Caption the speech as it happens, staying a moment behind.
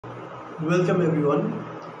Welcome everyone.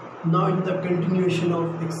 Now in the continuation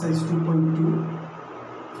of exercise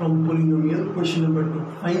 2.2 from polynomial, question number 2.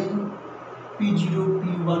 Find P0,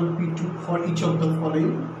 P1, P2 for each of the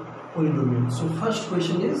following polynomials. So first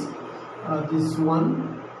question is this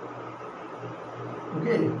one.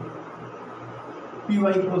 Okay. Py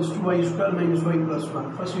equals 2y square minus y plus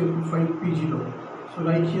 1. First you have to find P0. So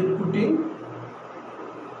right here putting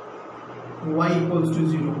y equals to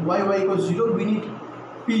 0. Y equals 0, we need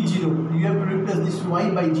P0. You have to replace this y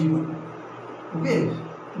by 0. Okay.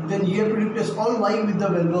 Then you have to replace all y with the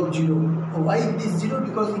value of 0. Why this 0?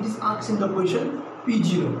 Because it is asked in the question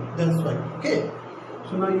P0. That's why. Okay.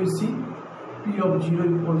 So now you see P of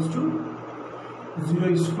 0 equals to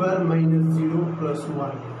 0 square minus 0 plus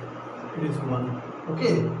 1. It is 1.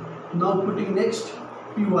 Okay. Now putting next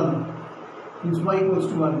P1 means y equals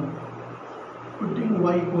to 1. Putting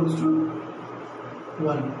y equals to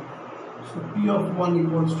 1. So P of 1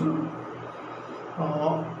 equals to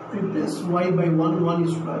replace y by 1, 1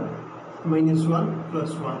 square minus 1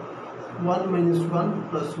 plus 1. 1 minus 1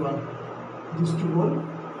 plus 1. This two whole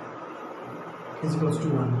is equals to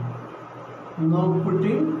 1. Now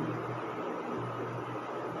putting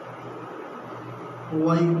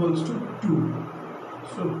y equals to 2.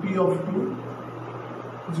 So P of 2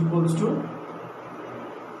 is equals to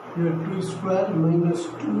here 2 square minus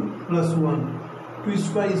 2 plus 1. 2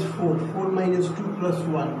 square is 4. 4 minus 2 plus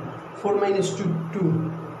 1. 4 minus 2, 2.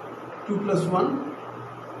 2 plus 1,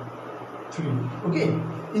 3. Okay.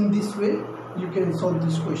 In this way, you can solve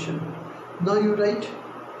this question. Now you write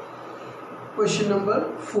question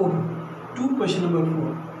number 4. Question number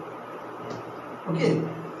 4. Okay.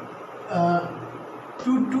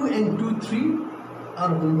 2 and 2, 3 are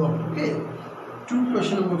homework. Okay.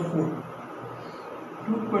 Question number 4.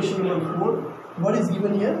 Question number 4. What is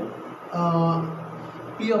given here?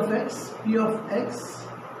 P of x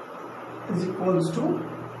is equals to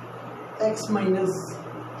x minus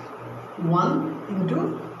 1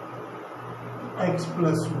 into x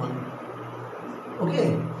plus 1.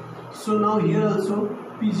 Okay. So now here also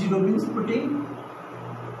P0 means putting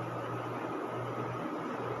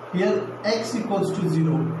here x equals to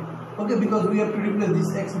 0. Okay, because we have to replace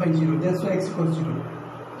this x by 0. That's why x equals 0.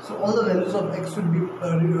 So all the values of x will be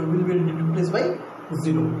replaced by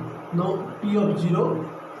 0. Now P of 0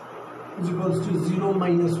 is equals to 0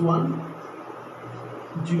 minus 1,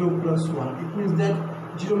 0 plus 1. It means that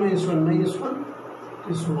 0 minus 1 minus 1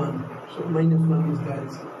 is 1. So minus 1 is the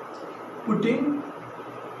answer. Putting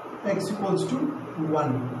x equals to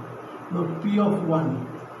 1. Now P of 1.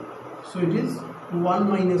 So it is 1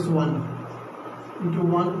 minus 1 into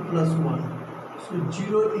 1 plus 1. So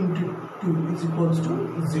 0 into 2 is equals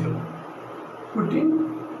to 0. Putting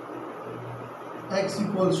x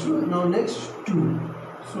equals to now next 2.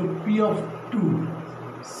 So P of 2,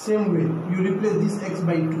 same way you replace this x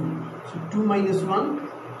by 2. So 2 minus 1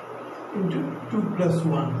 into 2 plus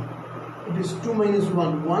 1. It is 2 minus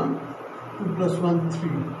 1, 1, 2 plus 1,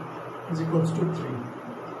 3 is equals to 3.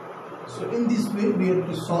 So in this way we have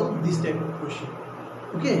to solve this type of question.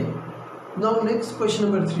 Okay. Now next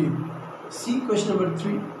question number 3. See question number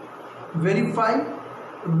 3. Verify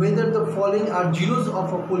whether the following are zeros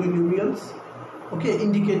of a polynomials. Okay,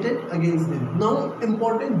 indicated against them. Now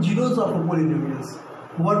important zeros of a polynomials.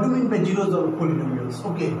 What do you mean by zeros of a polynomials?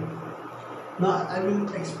 Okay. Now I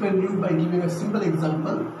will explain you by giving a simple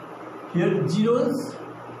example. Here zeros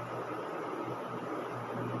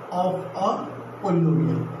of a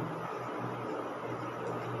polynomial.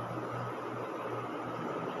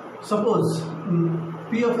 Suppose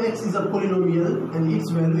P of x is a polynomial and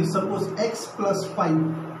its value is suppose x plus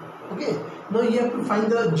 5. Okay. Now you have to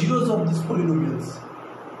find the zeros of these polynomials.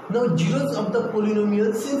 Now zeros of the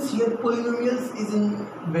polynomials, since here polynomials is in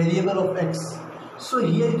variable of x, so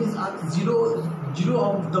here it is asked zero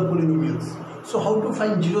of the polynomials. So how to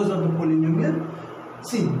find zeros of the polynomial?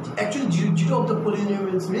 See, actually zero of the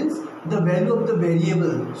polynomials means the value of the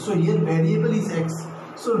variable. So here variable is x.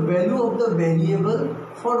 So value of the variable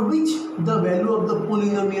for which the value of the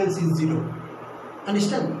polynomials is 0.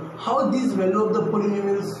 Understand? How this value of the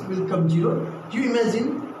polynomials will come 0? You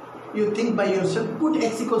imagine, you think by yourself, put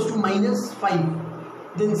x equals to minus 5.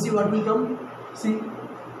 Then see what will come. See,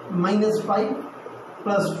 minus 5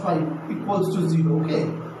 plus 5 equals to 0. Okay.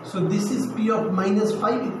 So this is P of minus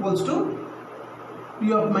 5 equals to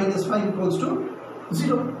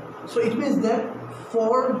 0. So it means that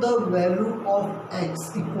for the value of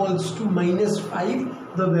x equals to minus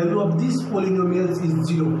 5, the value of these polynomials is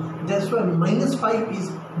 0. That's why minus 5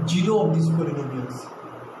 is 0 of these polynomials.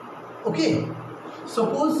 Okay.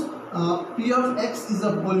 Suppose P of x is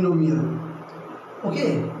a polynomial.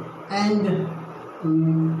 Okay. And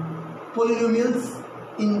polynomials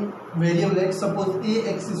in variable x. Suppose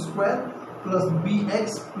ax square plus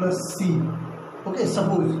bx plus c. Okay,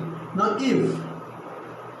 suppose. Now if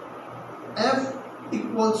f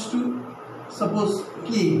equals to, suppose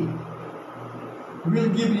k, will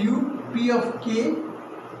give you p of k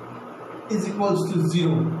is equals to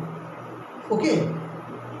 0. Okay,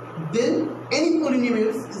 then any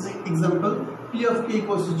polynomials, is an example, p of k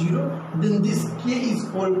equals to 0, then this k is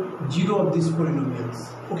called 0 of these polynomials.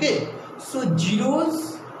 Okay, so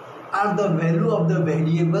zeros are the value of the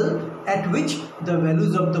variable at which the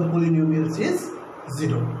values of the polynomials is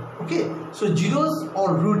 0. Okay, so zeros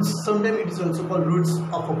or roots, sometimes it is also called roots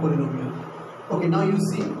of a polynomial. Okay, now you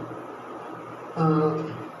see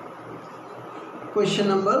question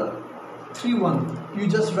number 3.1. You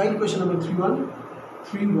just write question number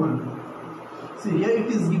 3.1. See, here it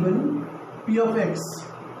is given p of x.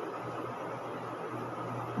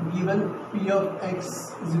 Given p of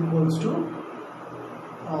x is equals to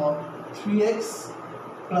 3x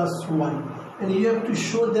plus 1, and you have to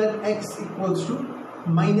show that x equals to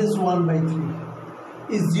minus 1 by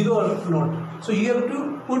 3 is 0 or not. So you have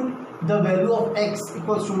to put the value of x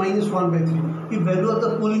equals to minus 1 by 3. If value of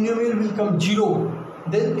the polynomial will come 0,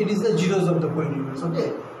 then it is the zeros of the polynomials.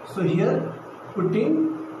 Okay, so here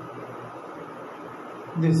putting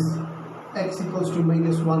this x equals to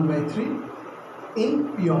minus 1 by 3 in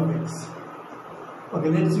p of x. Okay,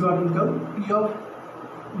 let's see what will come. P of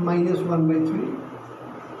minus 1 by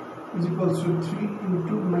 3 is equals to 3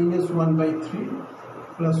 into minus 1 by 3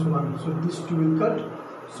 plus 1. So this 2 will cut.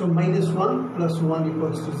 So minus 1 plus 1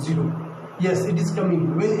 equals to 0. Yes, it is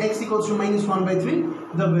coming. When x equals to minus 1 by 3,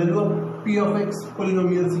 the value of p of x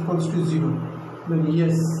polynomials equals to 0. Then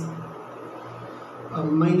yes,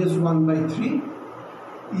 minus 1 by 3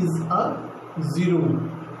 is a 0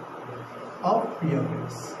 of p of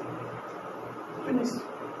x. Finish.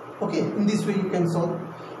 Okay, in this way you can solve.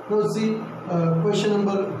 Now see question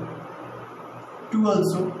number 2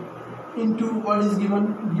 also. Into what is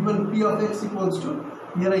given p of x equals to,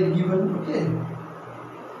 here I given, okay,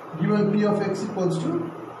 given p of x equals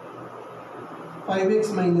to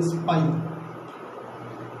 5x minus pi.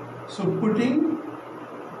 So putting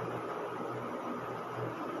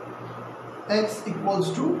x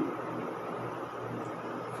equals to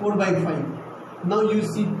 4 by 5. Now you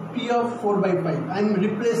see p of 4 by 5. I am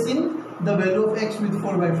replacing the value of x with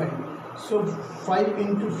 4 by 5. So 5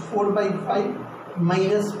 into 4 by 5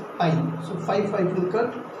 minus pi. So 5 will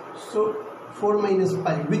cut. So 4 minus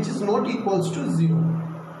pi, which is not equals to 0.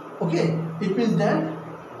 Okay, it means that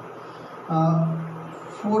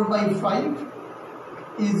 4 by 5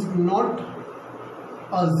 is not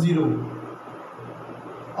a 0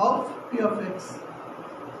 of p of x.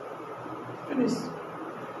 Finish.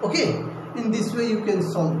 Okay, in this way you can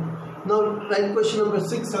solve. Now write question number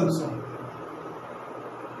 6 also.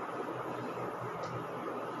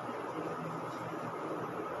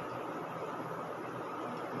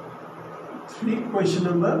 Question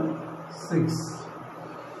number 6.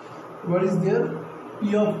 What is there?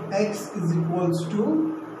 P of x is equals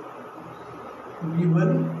to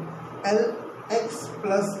given Lx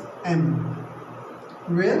plus m,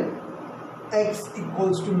 where x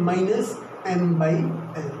equals to minus m by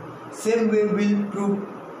l. Same way we'll prove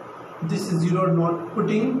this is 0 or not,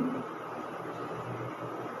 putting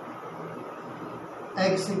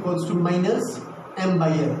x equals to minus m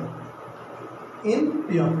by l in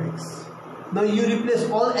p of x. Now you replace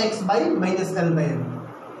all x by minus l by m.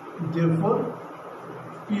 Therefore,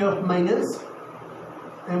 p of minus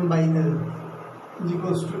m by l is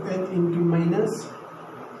equals to l into minus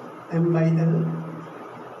m by l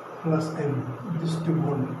plus m. This to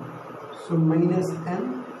 1. So minus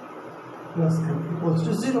m plus m equals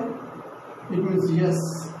to 0. It means yes,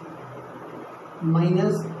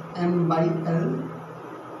 minus m by l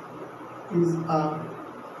is a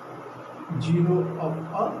 0 of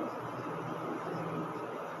a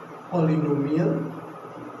polynomial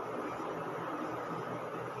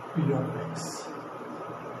p of x.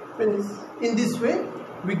 In this way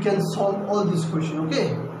we can solve all this question.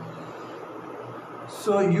 Okay,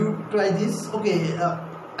 so you try this. Okay,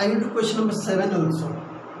 I will do question number 7 also.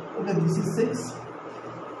 Okay, this is 6,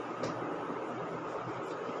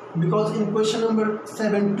 because in question number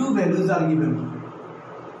 7 two values are given.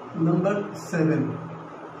 Number 7,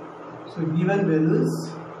 so given values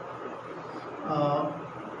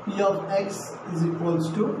p of x is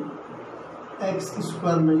equals to x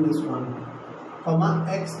square minus 1, comma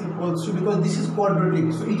x equals to, because this is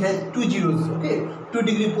quadratic, so it has 2 zeros. Okay, 2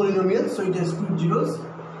 degree polynomial, so it has 2 zeros.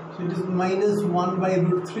 So it is minus 1 by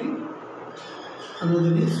root 3,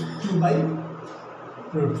 another is 2 by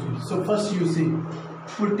root 3. So first you see,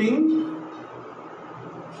 putting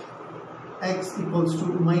x equals to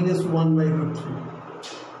minus 1 by root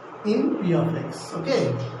 3 in P of x.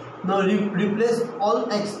 Okay, now replace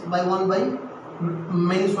all x by 1 by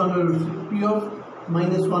minus 1 by root 3. P of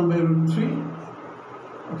minus 1 by root 3,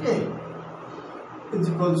 okay, is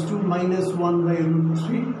equals to minus 1 by root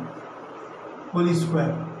 3 whole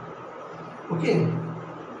square. Okay,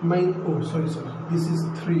 sorry, this is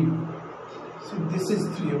 3. So this is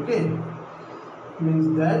 3. Okay,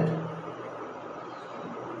 means that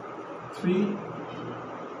 3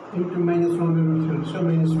 into minus 1 by root 3, so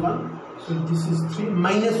minus 1. So this is 3.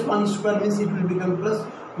 Minus 1 square means it will become plus.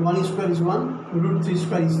 1 square is 1. Root 3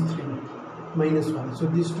 square is 3. Minus 1. So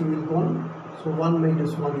these two will go on. So 1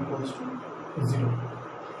 minus 1 equals to 0.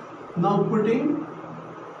 Now putting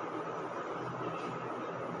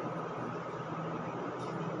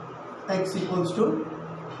x equals to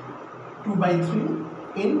 2 by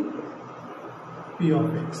 3 in P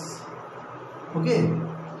of x. Okay,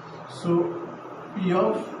 so P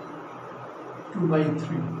of 2 by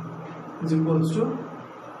 3 is equals to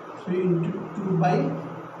 3 into 2 by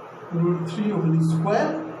root 3 whole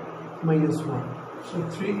square minus 1. So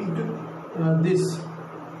 3 into this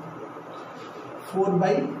 4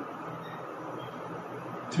 by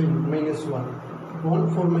 3 minus 1.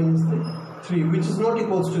 1 4 minus 3, which is not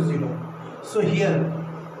equals to 0. So here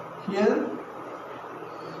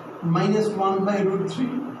minus 1 by root 3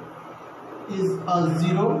 is a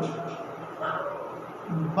 0,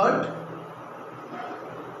 but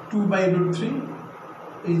 2 by root 3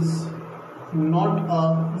 is not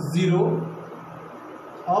a 0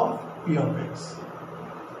 of P of x.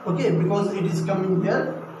 Okay, because it is coming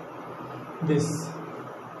here this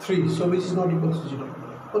 3, so which is not equal to 0.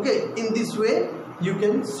 Okay, in this way you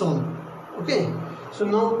can solve. Okay, so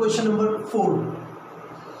now question number 4.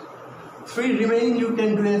 3 remaining you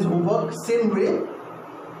can do as homework same way.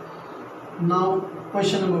 Now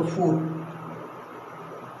question number 4,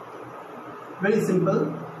 very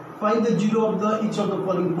simple. Find the 0 of the each of the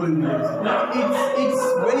following polynomials. It's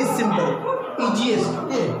very simple, easiest.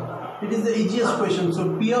 Okay, it is the easiest question.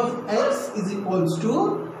 So P of x is equals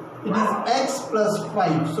to, it is x plus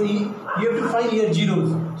 5. So you have to find here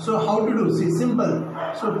zeros. So how to do? See, simple.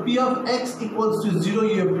 So P of x equals to 0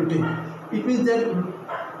 you have to take. It means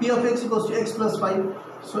that P of x equals to x plus 5.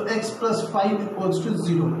 So x plus 5 equals to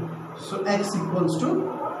 0. So x equals to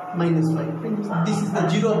minus 5. This is the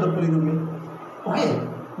 0 of the polynomial. Okay.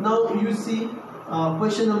 Now you see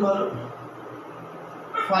question number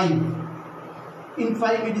 5. In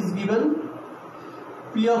 5 it is given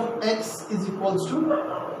P of x is equals to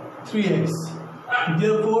 3x.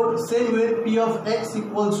 Therefore same way P of x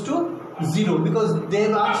equals to 0, because they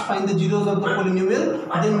have asked find the zeros of the polynomial,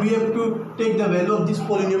 then we have to take the value of this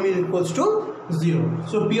polynomial equals to 0.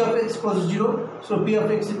 So P of x equals to 0. So P of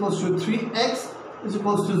x equals to 3x is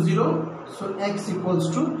equals to 0. So x equals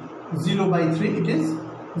to 0 by 3, it is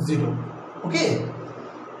 0. Okay,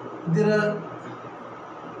 there are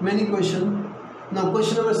many questions. Now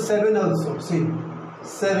question number 7 also. See,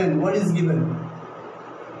 7, what is given?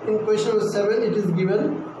 In question number 7 it is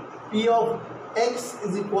given P of x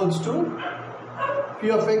is equals to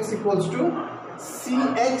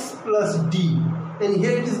cx plus d, and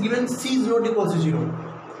here it is given c is not equal to 0,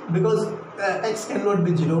 because x cannot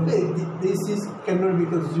be 0. Okay, this is cannot be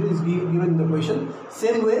equal to 0 is given in the question.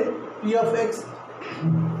 Same way P of x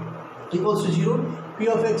equals to 0. P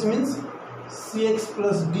of x means cx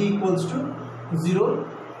plus d equals to 0.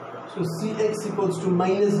 So cx equals to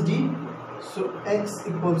minus d. So x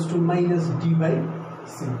equals to minus d by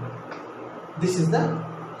c. This is the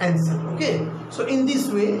answer. Okay, so in this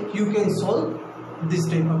way you can solve this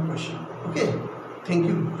type of question. Okay, thank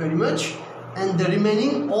you very much, and the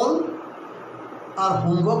remaining all are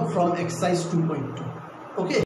homework from exercise 2.2. okay.